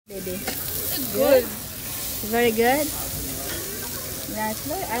Baby. Good. Very good. Yes,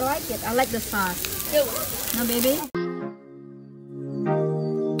 I like it. I like the sauce. No, baby?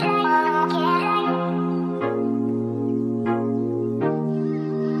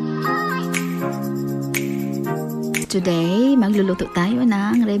 Today, magluluto tayo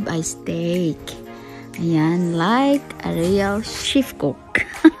ng ribeye steak. Ayan, like a real chef cook.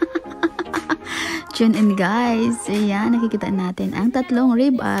 Tune in guys. Ayan, nakikita natin ang tatlong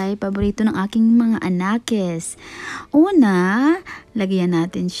ribeye. Paborito ng aking mga anakes. Una, lagyan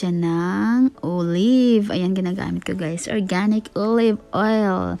natin siya ng olive. Ayan, ginagamit ko guys. Organic olive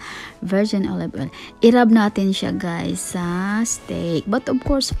oil. Virgin olive oil. I-rub natin siya guys sa steak. But of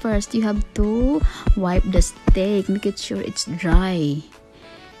course, first, you have to wipe the steak. Make it sure it's dry.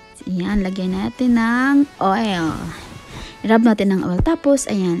 Ayan, lagyan natin ng oil. I-rub natin ng oil. Tapos,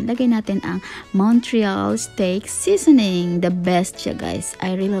 ayan, lagay natin ang Montreal steak seasoning. The best siya guys.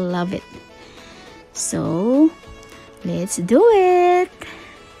 I really love it. So, let's do it!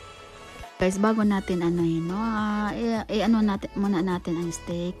 Guys, bago natin ano yun, no? Ano natin, muna natin ang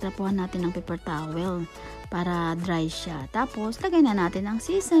steak. Trapuhan natin ng paper towel para dry siya. Tapos, lagay na natin ang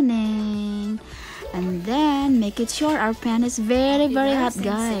seasoning. And then, make it sure our pan is very hot,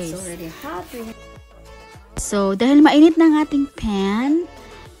 guys. It's already hot. So, dahil mainit na ang ating pan,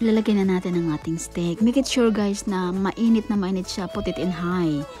 ilalagay na natin ang ating steak. Make it sure, guys, na mainit siya. Put it in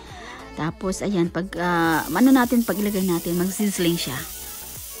high. Tapos, ayan, pag ilagay natin, mag-sizzling siya.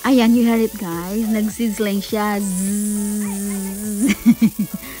 Ayan, you heard it guys. Nag-sizzling siya.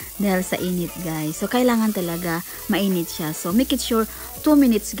 Dahil sa init guys. So, kailangan talaga mainit siya. So, make it sure 2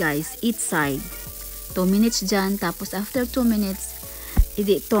 minutes guys, each side. 2 minutes dyan. Tapos, after 2 minutes,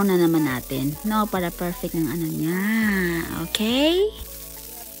 ito na naman natin. No, para perfect ng ano niya. Okay?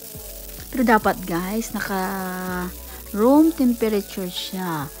 Pero dapat guys, naka room temperature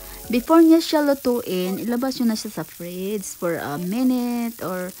siya. Before niya siya lutuin, ilabas nyo na siya sa fridge for a minute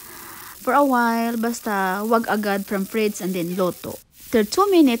or for a while. Basta wag agad from fridge and then luto. After 2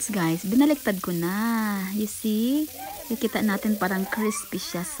 minutes guys, binaliktad ko na. You see? Kikita natin parang crispy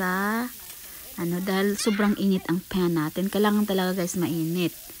siya sa dahil sobrang init ang pan natin. Kailangan talaga guys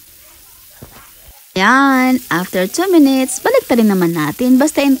mainit. Yan. After 2 minutes, baliktarin naman natin.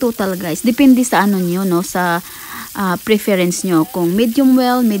 Basta in total guys. Depende sa nyo, no? Sa preference nyo. Kung medium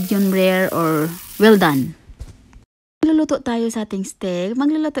well, medium rare, or well done. Magluluto tayo sa ating steak.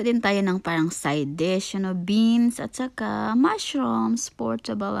 Magluluto din tayo ng parang side dish. Beans at saka mushrooms.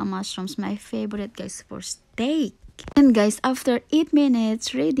 Portobello mushrooms. My favorite guys for steak. And guys, after 8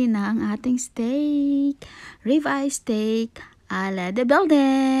 minutes, ready na ang ating steak. Ribeye steak a la de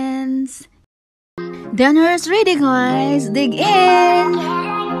Beldens. Dinner's ready guys. Dig in.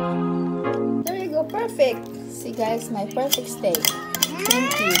 There you go. Perfect. See guys, my perfect steak.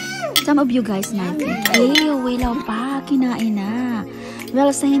 Thank you. Some of you guys might think, wala pa, kinain na.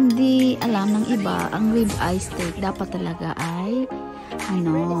 Well, sa hindi alam ng iba, ang ribeye steak dapat talaga ay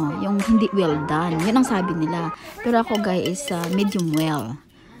yung hindi well done. Yun ang sabi nila. Pero ako guys is medium well.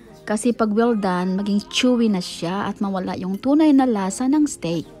 Kasi pag well done, maging chewy na siya at mawala yung tunay na lasa ng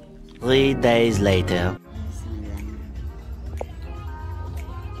steak. 3 days later.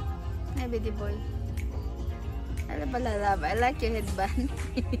 Hi, baby boy. Ano pala, love? I like your headband.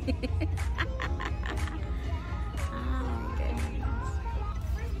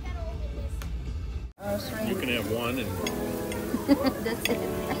 You can have one and That's it.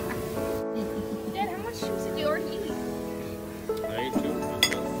 Dad, how much chips did you already eat? I ate 2.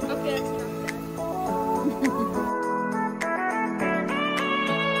 Okay, that's enough.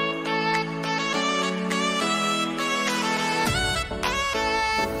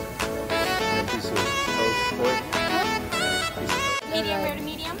 A piece of toast pork. Medium rare to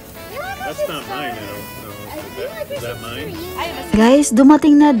medium? That's not mine, I don't know. Is that mine? I have a Guys,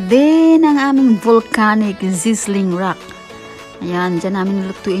 dumating na din ang aming volcanic sizzling rock. Ayan, dyan namin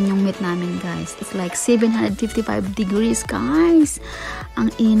lutuin yung meat namin guys. It's like 755 degrees guys.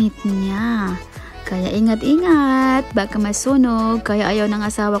 Ang init niya. Kaya ingat-ingat. Baka masunog. Kaya ayaw ng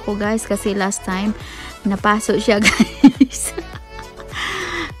asawa ko guys. Kasi last time, napaso siya guys.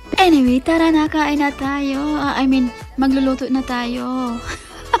 Anyway, tara na, kain na tayo. Magluluto na tayo.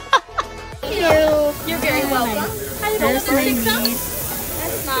 You're very welcome. There's my meat.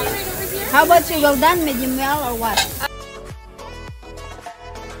 That's not right over here. How about you? Well done? Medium well or what?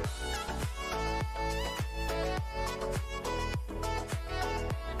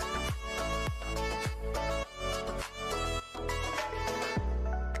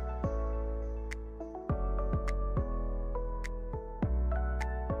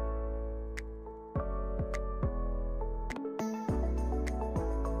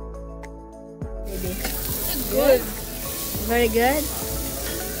 baby? Good. Very good.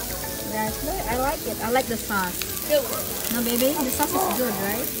 Yes, look, I like it. I like the sauce. Good. No, baby, the sauce is good,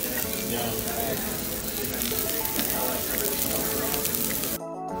 right?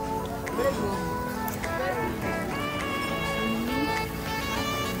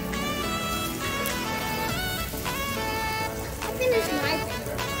 I finished my thing.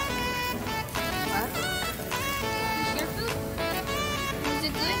 What? Is your food? Is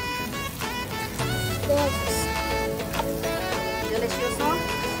it good? Delicioso.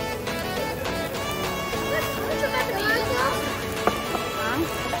 What you not gonna use? Huh?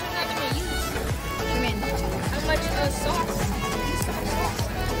 What you not gonna use? What you mean? How much sauce?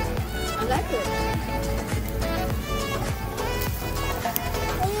 I like it.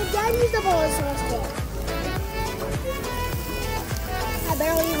 Oh, your dad used the bowl of sauce too. I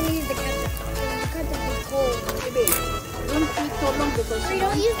barely even use the ketchup. The ketchup is cold. Baby, don't eat so long because We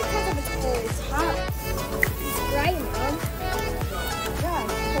don't use the ketchup, it's cold. It's hot. It's right, Mom. yeah,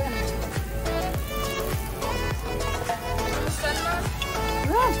 sure.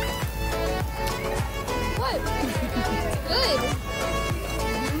 Yeah. What? Good.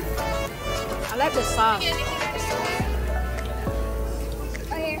 I like the sauce.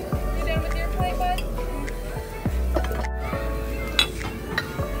 Oh, here. You done with your plate, bud?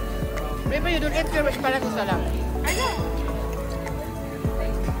 Baby, you don't eat your asparagus salad. I know.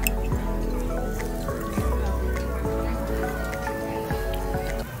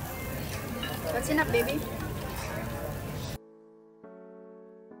 That's enough, baby.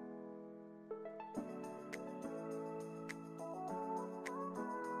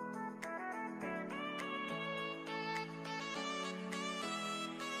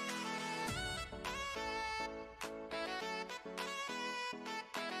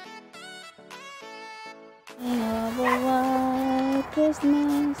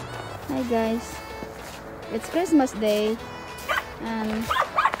 Christmas. Hi guys. It's Christmas Day and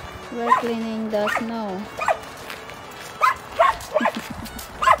we're cleaning the snow.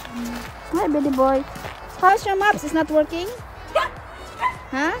 Hi baby boy. How's your maps? It's not working?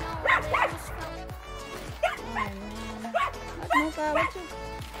 Huh? Oh man. What Mocha?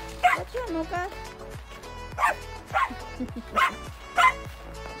 What's your Mocha?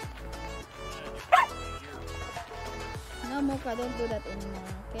 No, Mocha, don't do that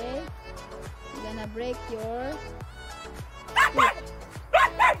anymore, okay? You're gonna break your foot.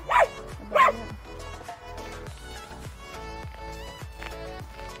 About that.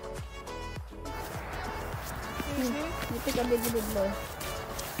 You take a big blow.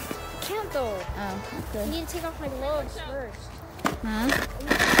 Can't though. Oh, I okay. need to take off my gloves first. Huh?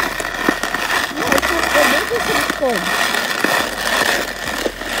 No, it's not cold. This is not cold.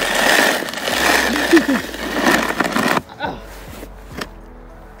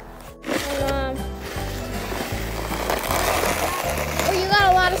 Oh, you got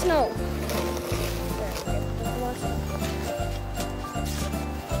a lot of snow.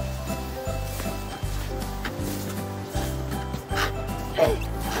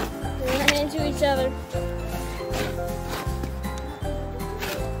 We ran into each other.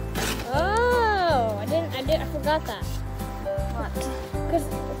 Oh, I forgot that. What? Because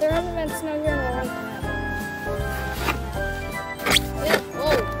there hasn't been snow here in a long time. Yeah.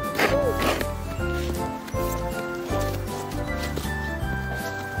 Whoa.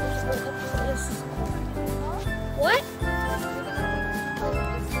 What?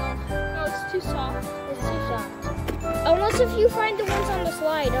 No, it's too soft. It's too soft. Unless if you find the ones on the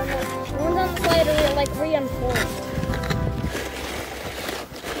slide. The ones on the slide are like reinforced.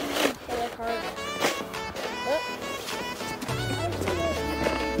 They're like hard. Oh.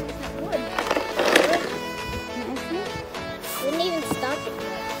 Didn't even stop it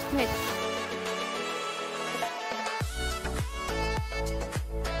yet. Wait.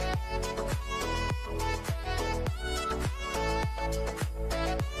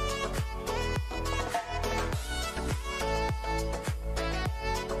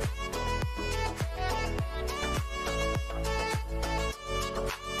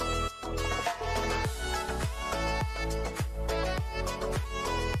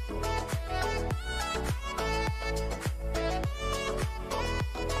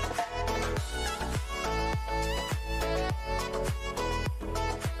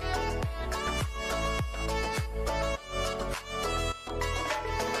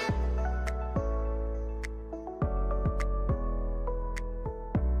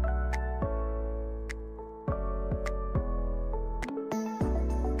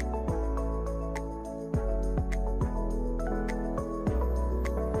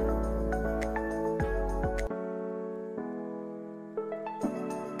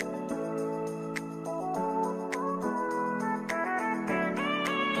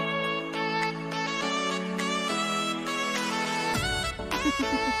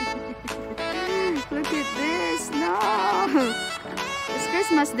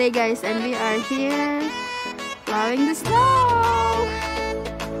 Christmas Day, guys, and we are here plowing the snow.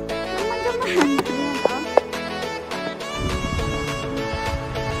 Come on. Ayan, oh.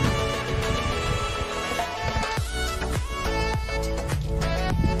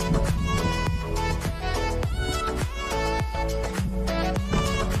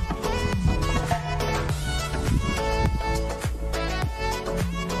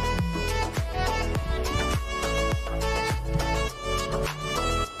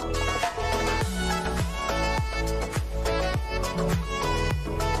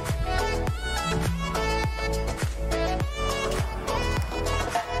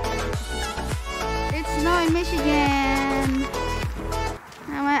 Snow in Michigan.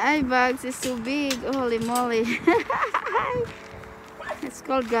 Now my eye bags is so big. Holy moly. It's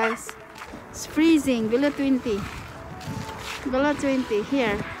cold, guys. It's freezing. Below 20. Below 20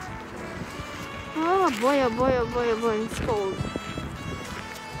 here. Oh boy, oh boy, oh boy, oh boy. It's cold.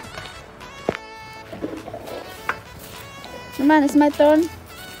 Come on, it's my turn.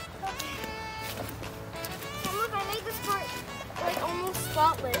 Oh, look, I made this part like almost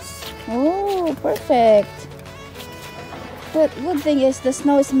spotless. Oh, perfect. But good thing is the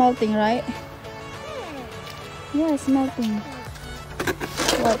snow is melting, right? Yeah, it's melting.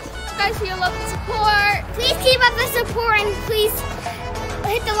 What? Guys, we love the support. Please keep up the support and please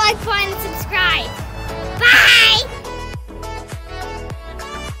hit the like button and subscribe. Bye!